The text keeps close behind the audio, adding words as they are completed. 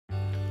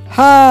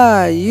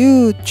Hi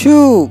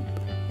YouTube!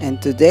 And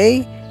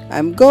today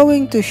I'm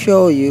going to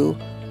show you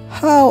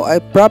how I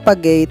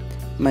propagate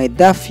my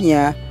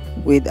Daphnia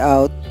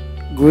without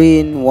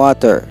green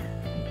water.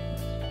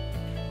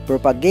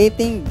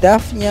 Propagating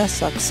Daphnia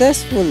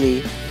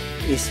successfully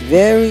is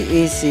very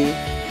easy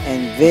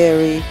and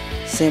very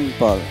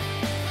simple.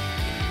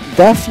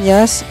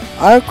 Daphnias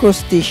are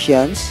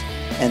crustaceans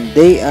and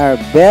they are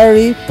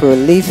very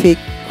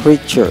prolific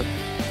creatures.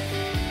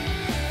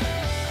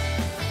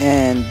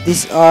 And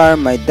these are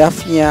my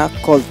Daphnia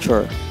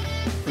culture.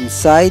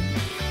 Inside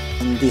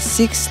in this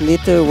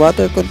 6-liter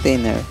water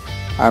container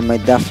are my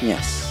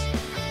Daphnias.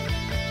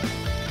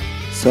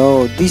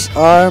 So these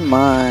are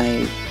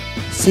my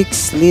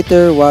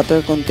 6-liter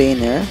water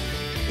container.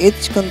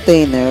 Each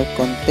container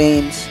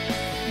contains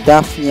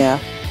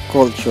Daphnia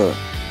culture.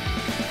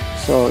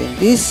 So in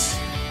this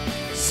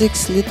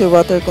 6-liter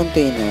water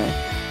container,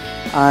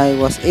 I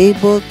was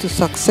able to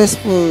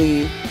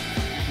successfully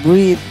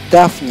breed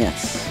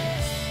Daphnias.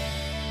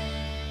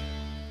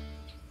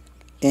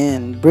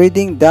 In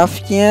breeding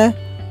Daphnia,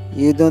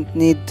 you don't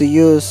need to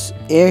use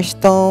air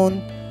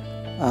stone,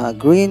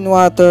 green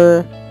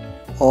water,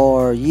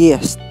 or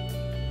yeast.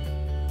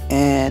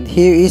 And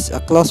here is a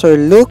closer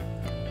look.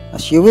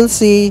 As you will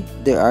see,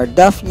 there are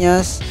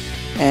Daphnias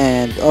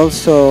and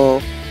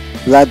also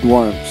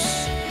bloodworms.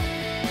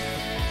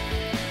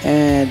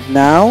 And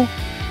now,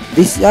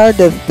 these are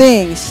the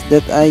things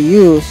that I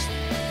use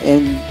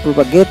in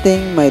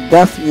propagating my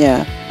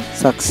Daphnia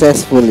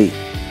successfully.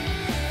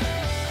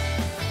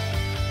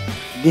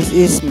 This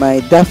is my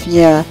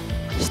Daphnia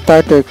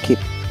starter kit.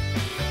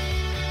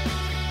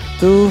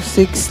 2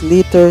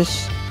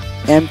 6-liters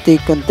empty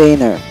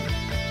container.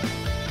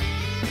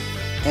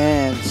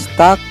 And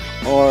stock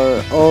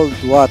or old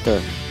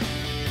water.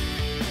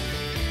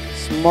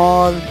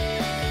 Small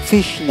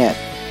fish net.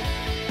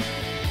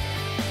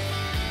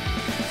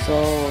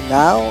 So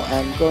now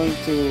I'm going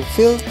to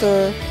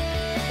filter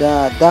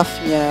the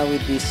Daphnia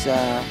with this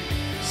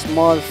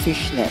small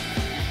fish net.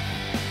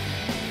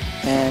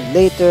 And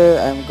later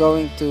I'm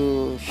going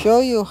to show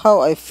you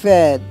how I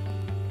fed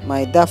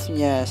my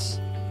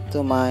Daphnias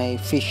to my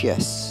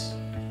fishes.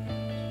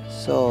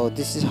 So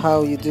this is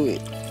how you do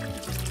it.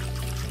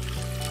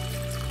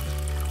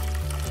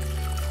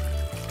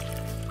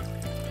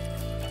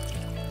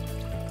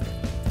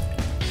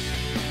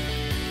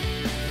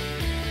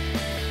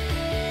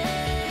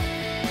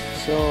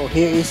 So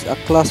here is a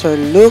closer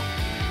look.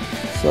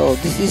 So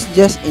this is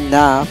just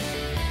enough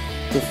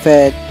to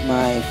feed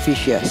my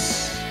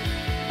fishes.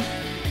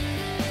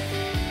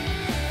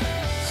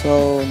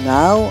 So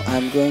now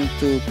I'm going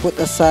to put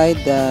aside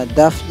the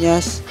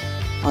Daphnias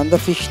on the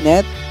fish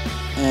net,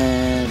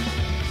 and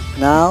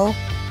now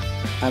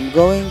I'm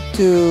going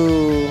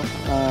to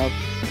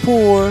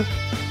pour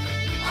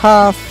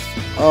half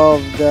of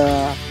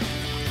the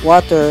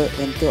water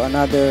into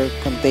another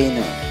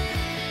container.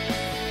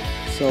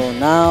 So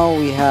now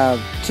we have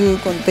 2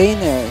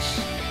 containers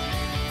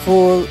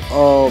full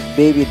of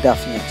baby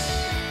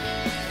Daphnias.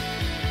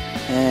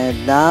 And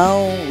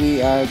now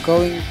we are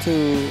going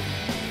to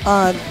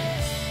add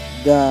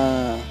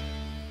the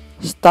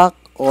stock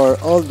or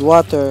old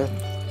water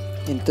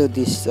into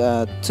this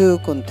 2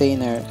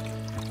 container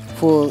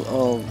full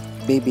of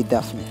baby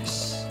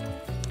Daphnias.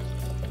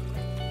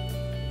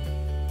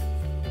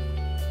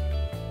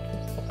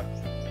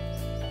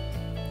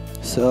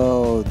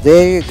 So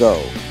there you go.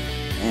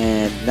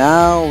 And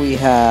now we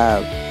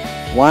have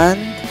 1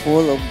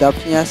 full of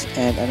Daphnias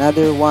and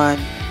another 1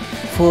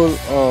 full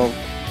of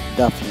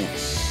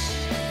Daphnias.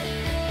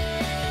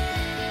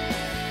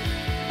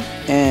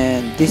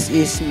 And this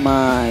is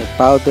my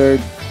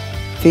powdered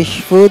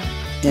fish food,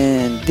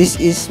 and this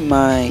is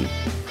my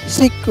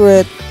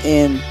secret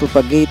in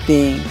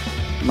propagating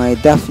my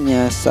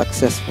Daphnia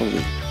successfully.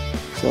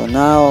 So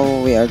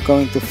now we are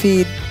going to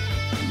feed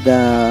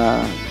the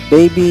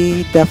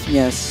baby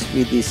Daphnias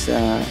with this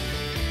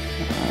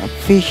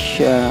fish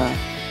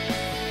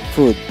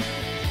food.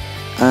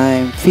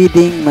 I'm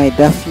feeding my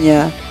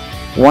Daphnia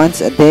once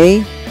a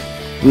day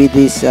with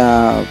this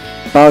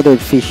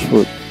powdered fish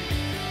food.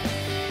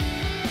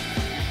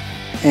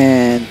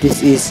 And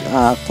this is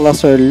a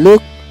closer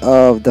look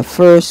of the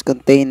first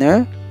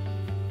container,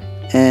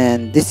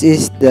 and this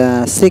is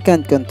the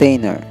second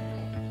container.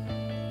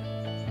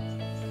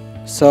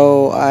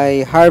 So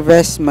I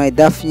harvest my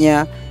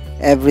Daphnia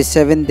every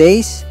 7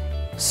 days.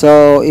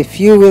 So if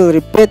you will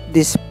repeat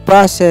this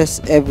process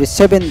every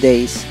 7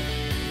 days,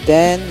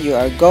 then you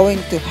are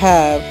going to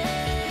have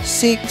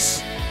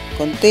 6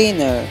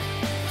 containers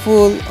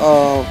full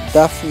of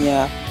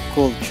Daphnia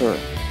culture.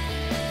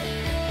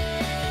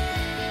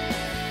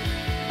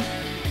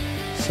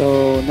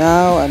 So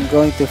now I'm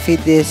going to feed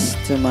this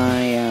to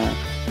my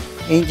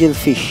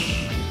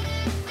angelfish.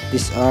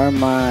 These are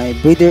my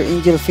breeder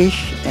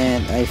angelfish,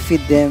 and I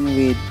feed them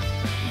with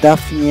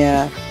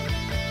Daphnia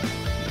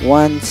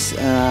once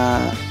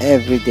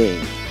every day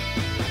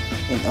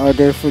in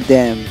order for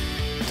them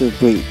to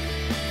breed.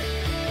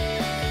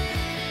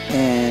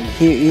 And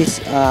here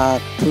is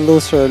a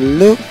closer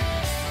look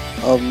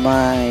of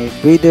my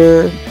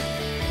breeder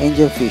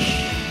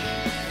angelfish,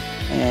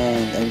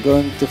 and I'm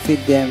going to feed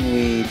them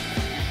with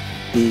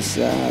this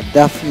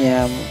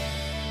Daphnia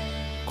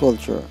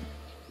culture.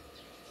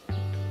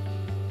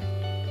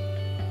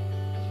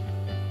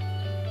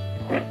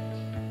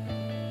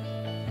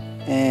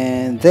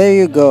 And there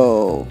you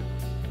go.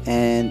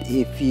 And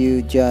if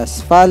you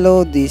just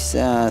follow these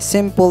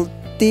simple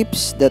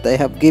tips that I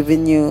have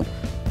given you,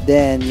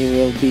 then you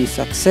will be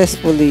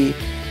successfully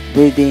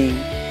breeding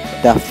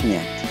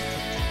Daphnia.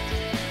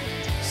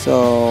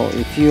 So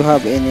if you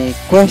have any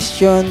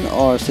question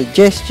or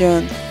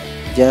suggestion,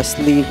 just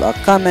leave a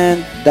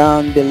comment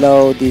down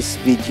below this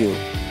video.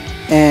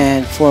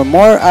 And for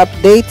more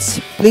updates,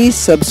 please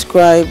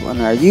subscribe on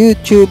our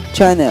YouTube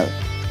channel,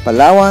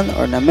 Palawan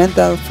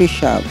Ornamental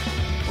Fish Hub,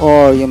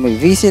 or you may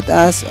visit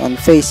us on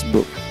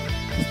Facebook.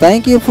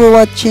 Thank you for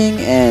watching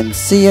and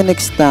see you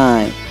next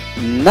time.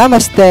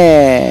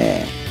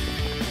 Namaste!